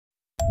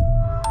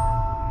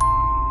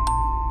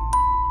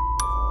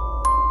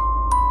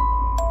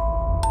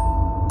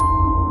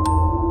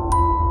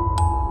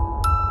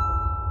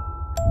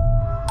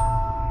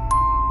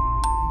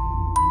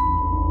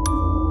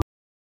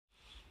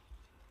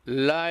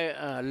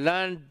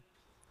land,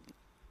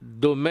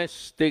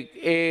 domestic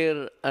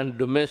air, and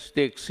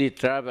domestic sea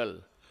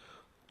travel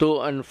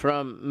to and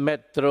from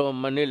Metro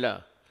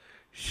Manila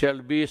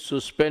shall be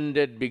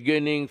suspended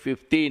beginning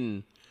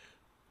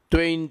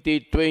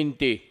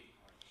 2020,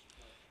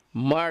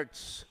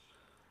 March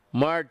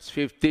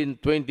 15,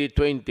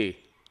 2020,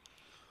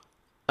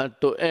 and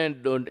to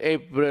end on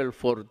April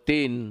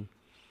 14,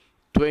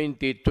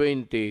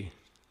 2020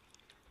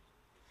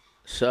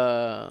 sa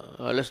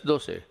alas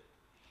 12,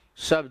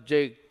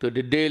 subject to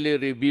the daily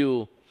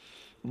review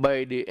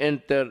by the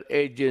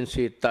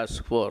Interagency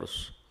Task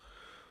Force.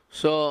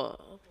 So,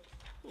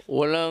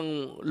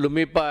 walang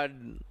lumipad,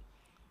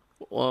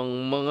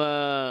 ang mga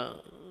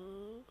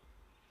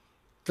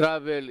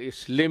travel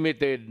is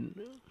limited,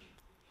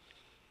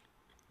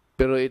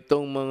 pero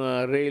itong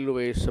mga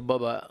railway sa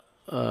baba,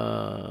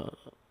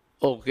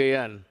 okay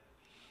yan.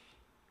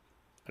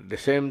 At the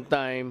same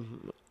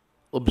time,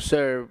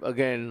 observe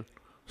again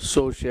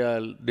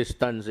social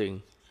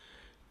distancing.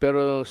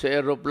 Pero sa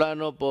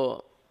aeroplano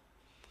po,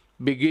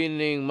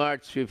 beginning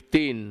March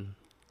 15,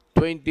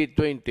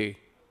 2020,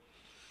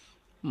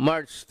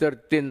 March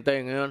 13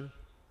 tayo ngayon?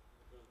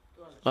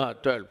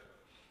 12.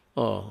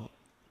 Oh.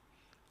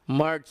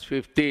 March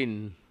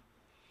 15,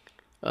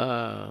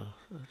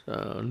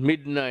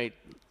 midnight,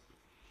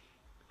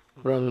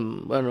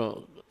 from,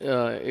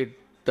 it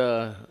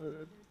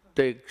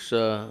takes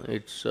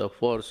its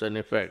force and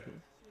effect.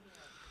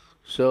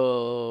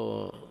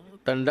 So,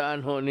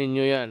 tandaan ho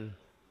ninyo yan.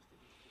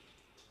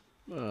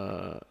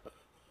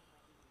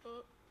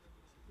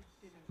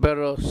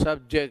 Pero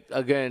subject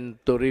again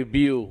to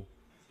review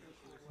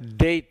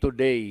day to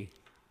day.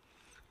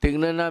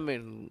 Tingnan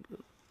namin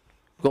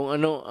kung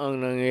ano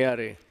ang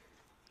nangyayari.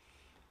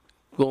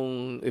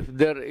 Kung if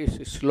there is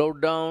a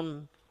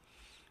slowdown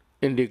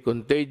in the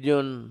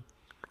contagion,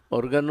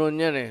 or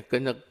ganun yan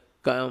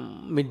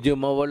medyo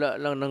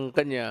mawala lang ng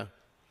kanya,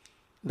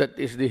 that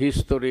is the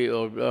history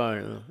of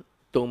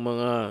itong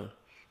mga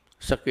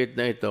sakit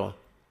na ito.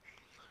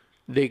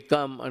 They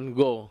come and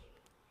go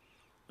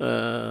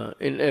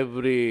in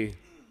every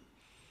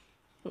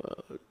 2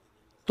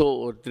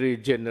 or 3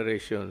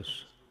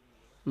 generations.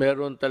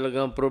 Meron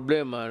talagang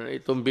problema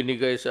itong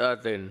binigay sa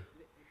atin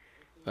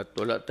at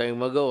wala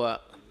tayong magawa.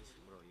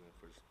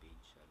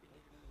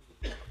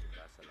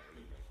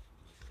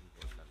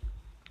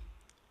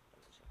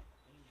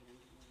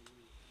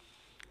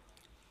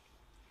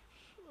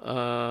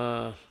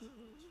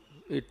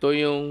 Ito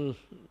yung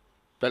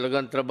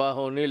talagang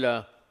trabaho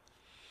nila.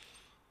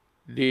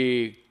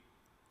 The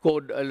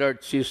Code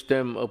Alert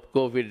System of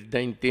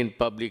COVID-19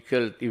 Public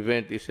Health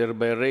Event is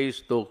hereby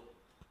raised to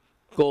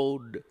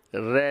Code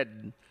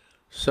Red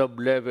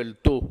Sublevel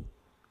 2.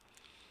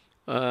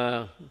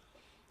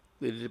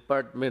 The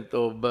Department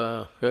of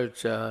Health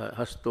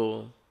has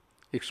to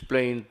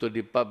explain to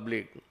the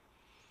public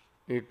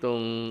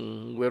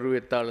itong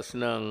wherewithals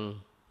ng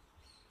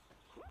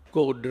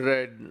Code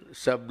Red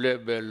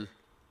Sublevel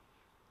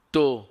 2,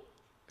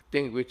 I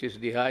think, which is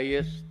the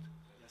highest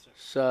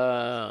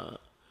sa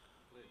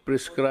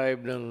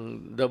prescribed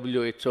ng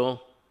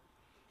WHO.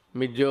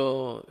 Medyo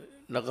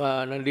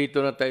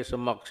nandito na tayo sa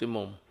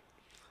maximum.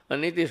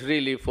 And it is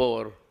really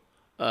for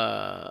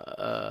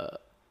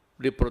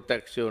the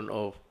protection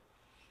of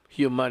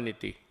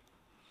humanity.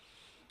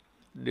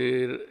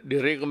 The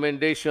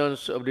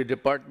recommendations of the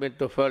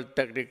Department of Health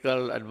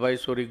Technical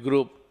Advisory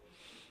Group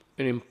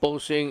in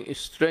imposing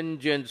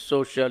stringent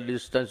social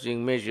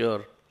distancing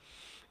measure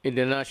in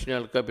the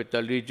National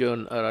Capital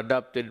Region are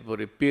adopted for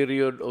a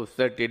period of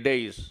 30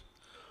 days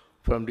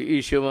from the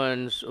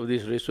issuance of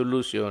this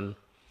resolution,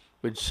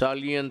 with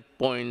salient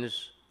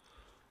points,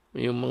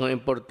 yung mga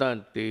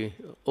importante,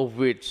 of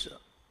which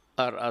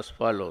are as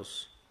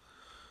follows.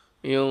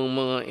 Yung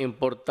mga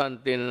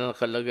importante na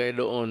nakalagay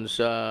doon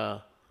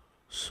sa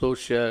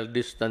social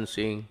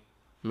distancing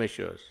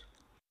measures.